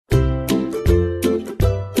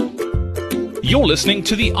You're listening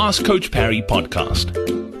to the Ask Coach Parry podcast.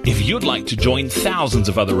 If you'd like to join thousands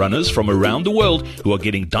of other runners from around the world who are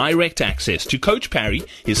getting direct access to Coach Parry,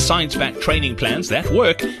 his science-backed training plans that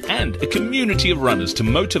work, and a community of runners to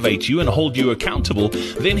motivate you and hold you accountable,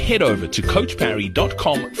 then head over to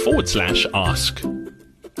coachparry.com/ask.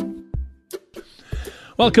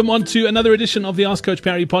 Welcome on to another edition of the Ask Coach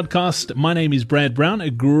Parry podcast. My name is Brad Brown. A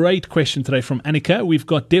great question today from Annika. We've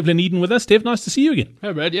got Devlin Eden with us. Dev, nice to see you again.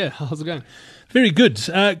 Hey, Brad. Yeah, how's it going? Very good.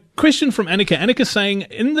 Question from Annika. Annika saying,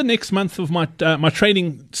 in the next month of my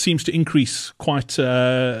training seems to increase quite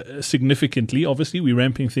significantly. Obviously, we're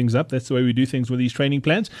ramping things up. That's the way we do things with these training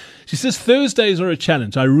plans. She says, Thursdays are a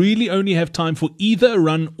challenge. I really only have time for either a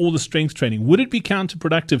run or the strength training. Would it be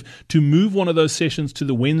counterproductive to move one of those sessions to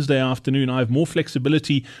the Wednesday afternoon? I have more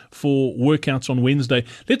flexibility for workouts on Wednesday.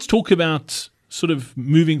 Let's talk about sort of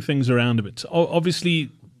moving things around a bit. Obviously,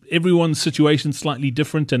 everyone's situation is slightly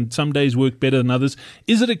different and some days work better than others.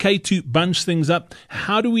 Is it okay to bunch things up?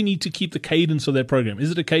 How do we need to keep the cadence of that program?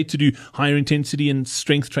 Is it okay to do higher intensity and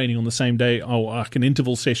strength training on the same day, or like an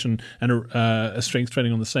interval session and a strength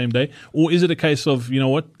training on the same day? Or is it a case of, you know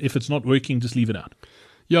what, if it's not working, just leave it out?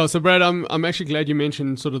 Yeah, so Brad, I'm actually glad you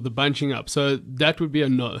mentioned sort of the bunching up. So that would be a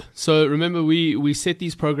no. So remember, we set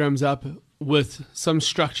these programs up with some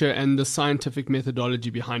structure and the scientific methodology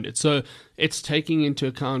behind it. So it's taking into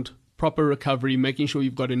account proper recovery, making sure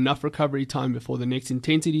you've got enough recovery time before the next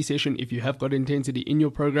intensity session, if you have got intensity in your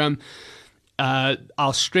program. Our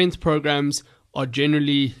strength programs are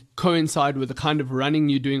generally coincide with the kind of running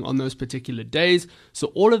you're doing on those particular days. So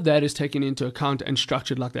all of that is taken into account and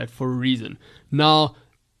structured like that for a reason. Now,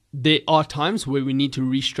 there are times where we need to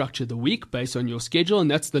restructure the week based on your schedule,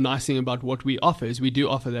 and that's the nice thing about what we offer, is we do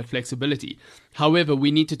offer that flexibility. However,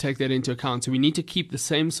 we need to take that into account. So we need to keep the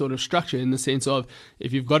same sort of structure in the sense of,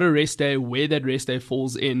 if you've got a rest day, where that rest day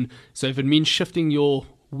falls in. So if it means shifting your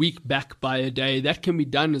week back by a day, that can be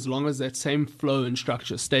done as long as that same flow and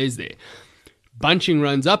structure stays there. Bunching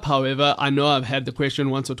runs up, however, I know I've had the question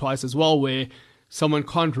once or twice as well, where someone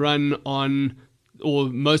can't run on or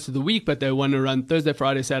most of the week, but they want to run Thursday,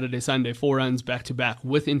 Friday, Saturday, Sunday, 4 runs back to back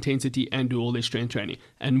with intensity and do all their strength training.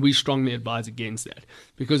 And we strongly advise against that,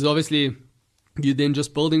 because obviously you're then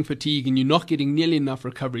just building fatigue and you're not getting nearly enough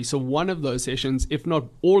recovery. So one of those sessions, if not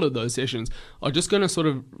all of those sessions, are just going to sort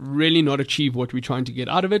of really not achieve what we're trying to get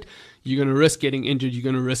out of it. You're going to risk getting injured. You're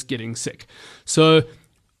going to risk getting sick. So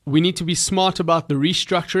we need to be smart about the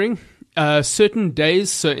restructuring. Certain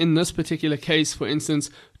days, so in this particular case, for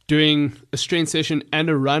instance, doing a strength session and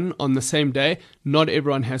a run on the same day, not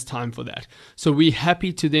everyone has time for that. So we're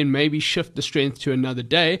happy to then maybe shift the strength to another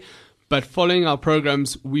day, but following our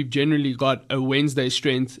programs, we've generally got a Wednesday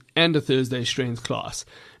strength and a Thursday strength class.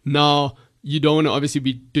 Now, you don't want to obviously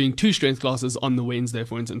be doing 2 strength classes on the Wednesday,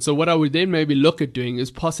 for instance. So what I would then maybe look at doing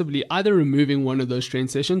is possibly either removing one of those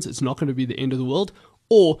strength sessions, it's not going to be the end of the world,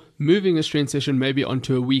 or moving a strength session maybe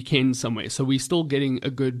onto a weekend somewhere. So we're still getting a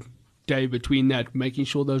good day between that, making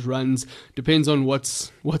sure those runs, depends on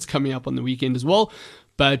what's coming up on the weekend as well.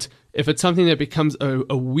 But if it's something that becomes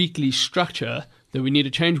a weekly structure that we need to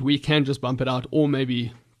change, we can just bump it out or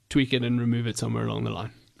maybe tweak it and remove it somewhere along the line.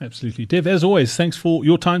 Absolutely. Dev, as always, thanks for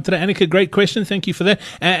your time today. Annika, great question. Thank you for that.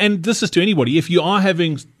 And this is to anybody. If you are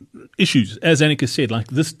having issues, as Annika said, like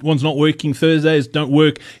this one's not working, Thursdays don't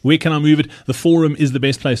work, where can I move it? The forum is the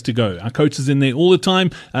best place to go. Our coach is in there all the time.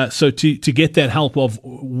 So to get that help of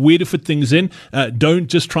where to fit things in, don't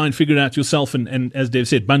just try and figure it out yourself and as Dev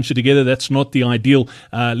said, bunch it together. That's not the ideal.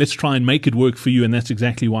 Let's try and make it work for you. And that's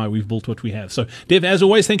exactly why we've built what we have. So Dev, as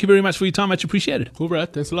always, thank you very much for your time. Much appreciated. Cool,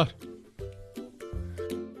 Brad. Thanks a lot.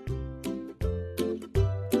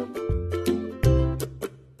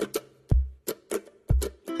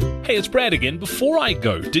 Hey, it's Brad again. Before I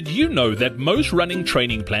go, did you know that most running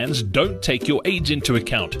training plans don't take your age into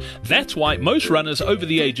account? That's why most runners over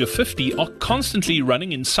the age of 50 are constantly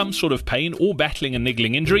running in some sort of pain or battling a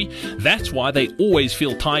niggling injury. That's why they always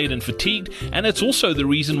feel tired and fatigued, and it's also the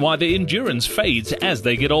reason why their endurance fades as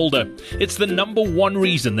they get older. It's the number one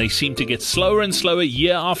reason they seem to get slower and slower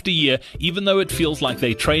year after year, even though it feels like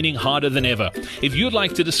they're training harder than ever. If you'd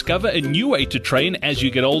like to discover a new way to train as you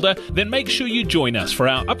get older, then make sure you join us for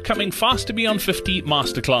our upcoming Faster Beyond 50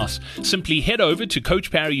 Masterclass. Simply head over to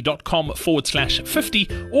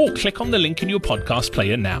coachparry.com/50 or click on the link in your podcast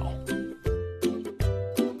player now.